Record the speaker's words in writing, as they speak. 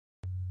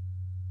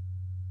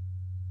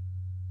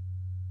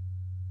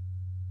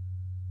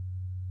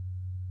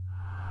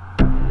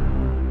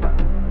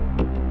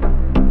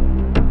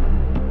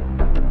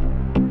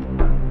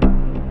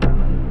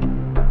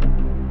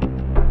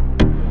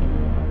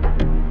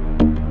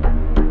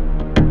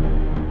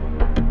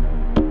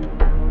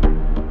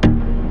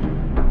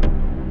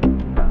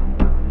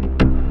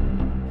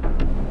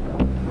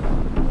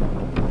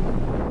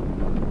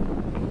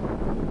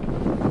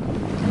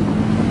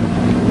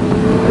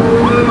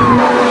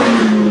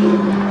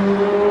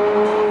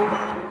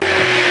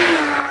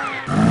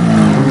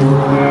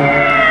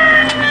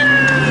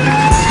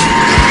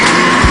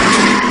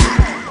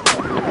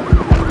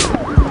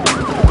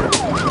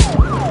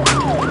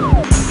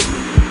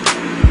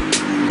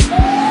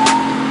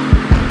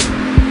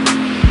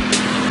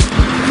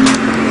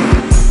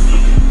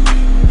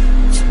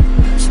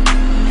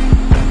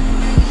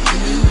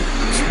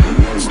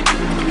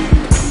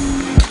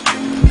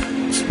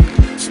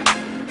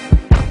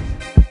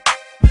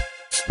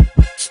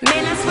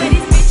Man, I swear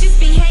these bitches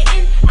be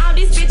hating. All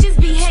these bitches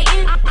be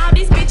hating. All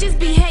these bitches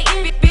be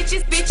hating.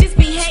 Bitches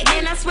be hating.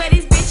 Man, I swear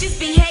these bitches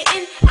be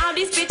hating. All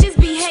these bitches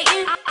be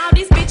hating. All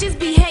these bitches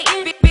be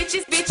hating.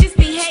 Bitches be hating. Just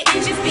be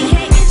hating. Just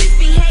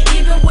be hating.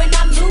 Even when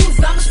I lose,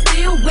 I'ma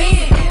still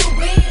win.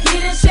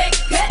 Get a check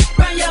cut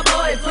from your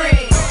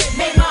boyfriend.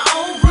 Make my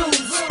own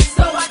rules,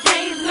 so I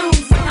can't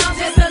lose. I'm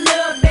just a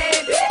little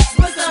bad bitch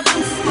with some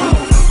loose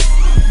screws.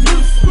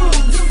 Loose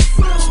screws.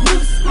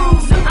 Loose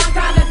screws. I'm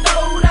kinda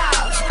throwed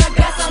out. I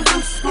got some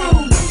loose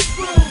screws.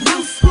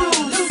 Loose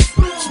screws.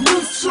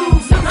 Loose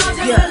screws. I'm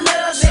just a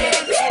little bad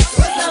bitch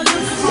with some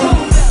loose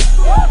screws.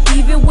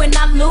 Even when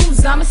I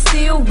lose, I'ma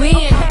still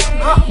win.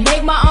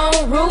 Make my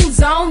own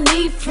rules, I don't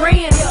need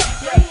friends.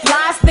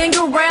 Flies thing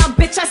around,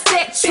 bitch, I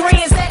set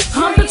trends.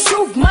 I'm the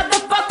truth,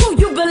 motherfucker, who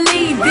you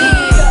believe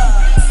in.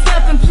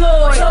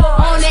 Self-employed,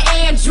 on the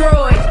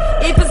Android.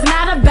 If it's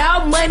not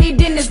about money,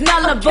 then it's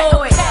null and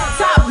void.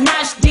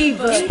 Top-notch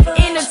diva,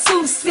 in a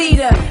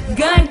two-seater.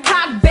 Gun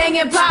cock,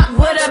 banging pop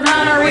with a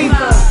Blonde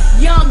Reaper.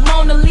 Young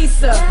Mona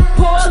Lisa,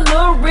 poor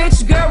little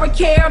rich girl with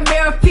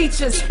caramel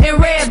features and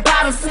red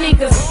bottom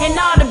sneakers. And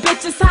all the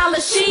bitches holler,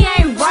 she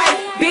ain't right.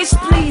 Bitch,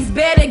 please,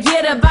 better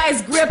get a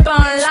vice grip on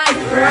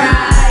life,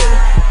 right?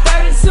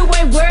 32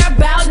 ain't worried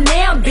about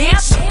now,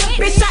 bitch.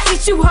 Bitch, I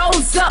eat you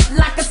hoes up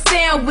like a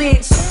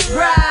sandwich,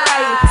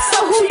 right?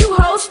 So who you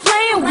hoes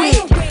playing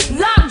with?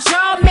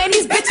 Lockjaw, man,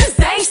 these bitches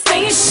ain't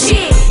saying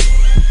shit.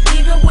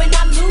 Even when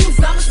I lose,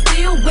 I'ma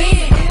still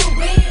win.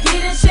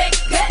 Get a check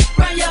cut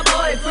from your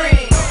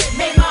boyfriend.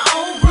 Make my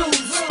own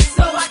rules,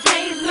 so I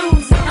can't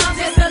lose. I'm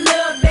just a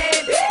little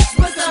bad bitch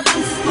with some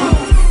loose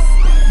screws.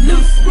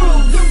 Loose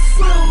screws.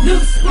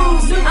 Loose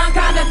screws. I'm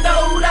kinda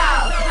throwed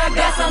out. I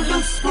got some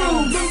loose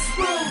screws.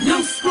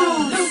 Loose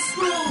screws.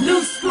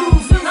 Loose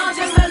screws. I'm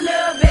just a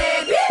little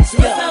bad bitch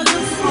with some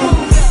loose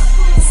screws.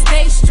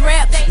 Stay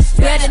strapped,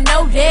 better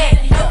know that.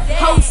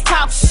 Hoes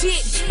talk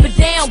shit, but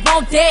they don't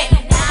want that.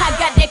 I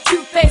got that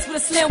cute face with a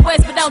slim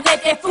waist, but don't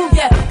let that fool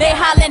ya. They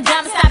hollering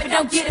down, stop it,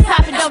 don't get it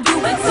poppin', don't do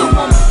it to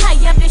them. I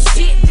am the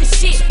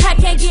shit, I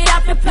can't get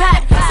off the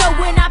pot. So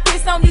when I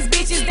piss on these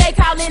bitches, they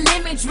call it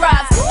lemon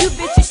drops. You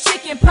bitches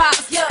chicken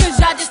pox, cause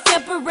y'all just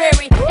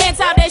temporary. And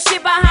talk that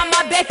shit behind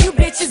my back, you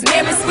bitches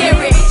very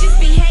scary.